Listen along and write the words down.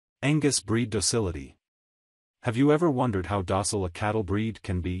Angus Breed Docility. Have you ever wondered how docile a cattle breed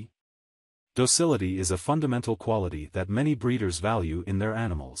can be? Docility is a fundamental quality that many breeders value in their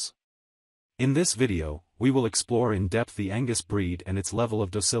animals. In this video, we will explore in depth the Angus breed and its level of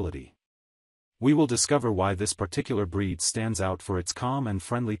docility. We will discover why this particular breed stands out for its calm and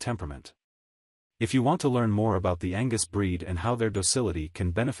friendly temperament. If you want to learn more about the Angus breed and how their docility can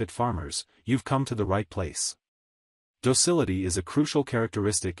benefit farmers, you've come to the right place. Docility is a crucial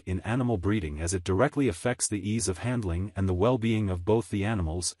characteristic in animal breeding as it directly affects the ease of handling and the well-being of both the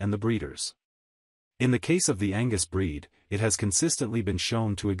animals and the breeders. In the case of the Angus breed, it has consistently been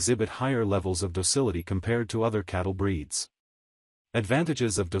shown to exhibit higher levels of docility compared to other cattle breeds.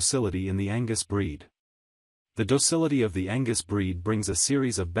 Advantages of docility in the Angus breed. The docility of the Angus breed brings a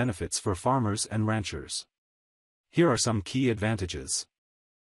series of benefits for farmers and ranchers. Here are some key advantages.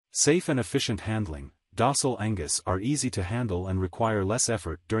 Safe and efficient handling. Docile Angus are easy to handle and require less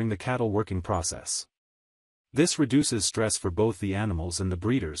effort during the cattle working process. This reduces stress for both the animals and the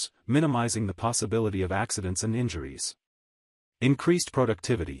breeders, minimizing the possibility of accidents and injuries. Increased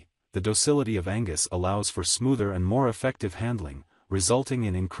productivity. The docility of Angus allows for smoother and more effective handling, resulting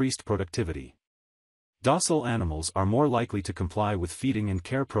in increased productivity. Docile animals are more likely to comply with feeding and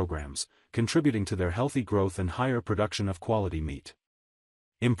care programs, contributing to their healthy growth and higher production of quality meat.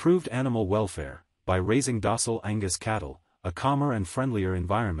 Improved animal welfare. By raising docile Angus cattle, a calmer and friendlier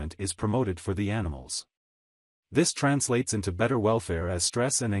environment is promoted for the animals. This translates into better welfare as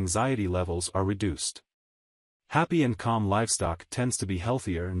stress and anxiety levels are reduced. Happy and calm livestock tends to be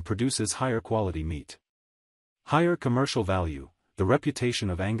healthier and produces higher quality meat. Higher commercial value. The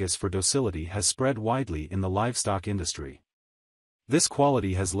reputation of Angus for docility has spread widely in the livestock industry. This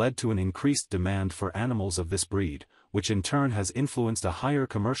quality has led to an increased demand for animals of this breed, which in turn has influenced a higher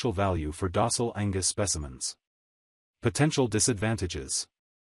commercial value for docile Angus specimens. Potential disadvantages.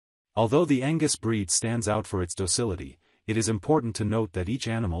 Although the Angus breed stands out for its docility, it is important to note that each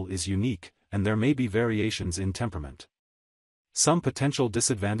animal is unique, and there may be variations in temperament. Some potential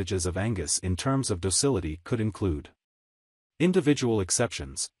disadvantages of Angus in terms of docility could include individual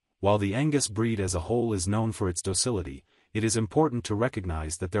exceptions. While the Angus breed as a whole is known for its docility, it is important to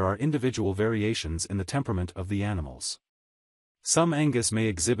recognize that there are individual variations in the temperament of the animals. Some Angus may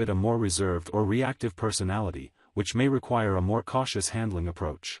exhibit a more reserved or reactive personality, which may require a more cautious handling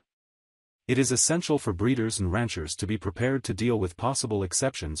approach. It is essential for breeders and ranchers to be prepared to deal with possible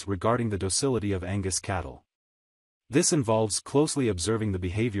exceptions regarding the docility of Angus cattle. This involves closely observing the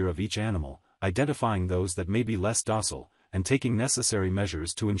behavior of each animal, identifying those that may be less docile, and taking necessary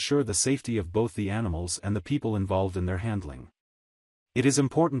measures to ensure the safety of both the animals and the people involved in their handling. It is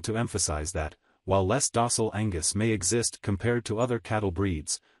important to emphasize that, while less docile Angus may exist compared to other cattle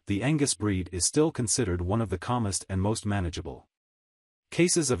breeds, the Angus breed is still considered one of the calmest and most manageable.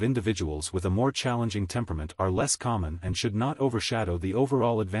 Cases of individuals with a more challenging temperament are less common and should not overshadow the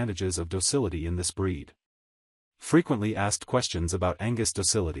overall advantages of docility in this breed. Frequently asked questions about Angus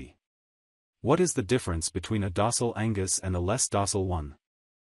docility. What is the difference between a docile Angus and a less docile one?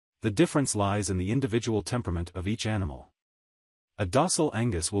 The difference lies in the individual temperament of each animal. A docile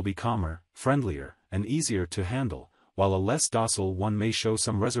Angus will be calmer, friendlier, and easier to handle, while a less docile one may show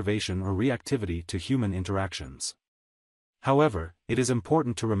some reservation or reactivity to human interactions. However, it is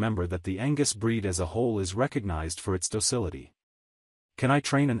important to remember that the Angus breed as a whole is recognized for its docility. Can I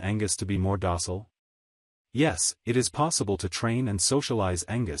train an Angus to be more docile? Yes, it is possible to train and socialize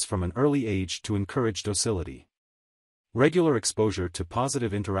Angus from an early age to encourage docility. Regular exposure to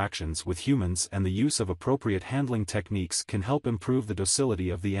positive interactions with humans and the use of appropriate handling techniques can help improve the docility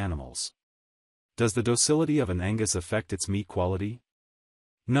of the animals. Does the docility of an Angus affect its meat quality?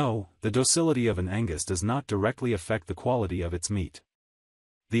 No, the docility of an Angus does not directly affect the quality of its meat.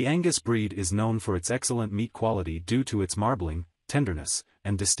 The Angus breed is known for its excellent meat quality due to its marbling, tenderness,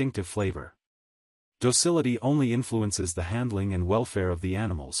 and distinctive flavor. Docility only influences the handling and welfare of the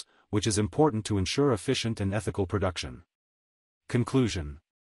animals, which is important to ensure efficient and ethical production. Conclusion.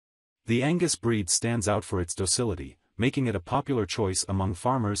 The Angus breed stands out for its docility, making it a popular choice among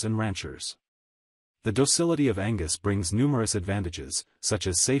farmers and ranchers. The docility of Angus brings numerous advantages, such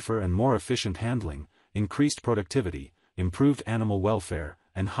as safer and more efficient handling, increased productivity, improved animal welfare,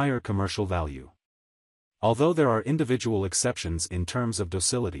 and higher commercial value. Although there are individual exceptions in terms of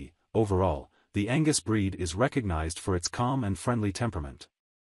docility, overall, the Angus breed is recognized for its calm and friendly temperament.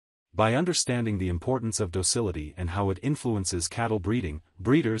 By understanding the importance of docility and how it influences cattle breeding,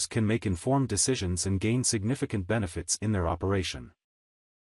 breeders can make informed decisions and gain significant benefits in their operation.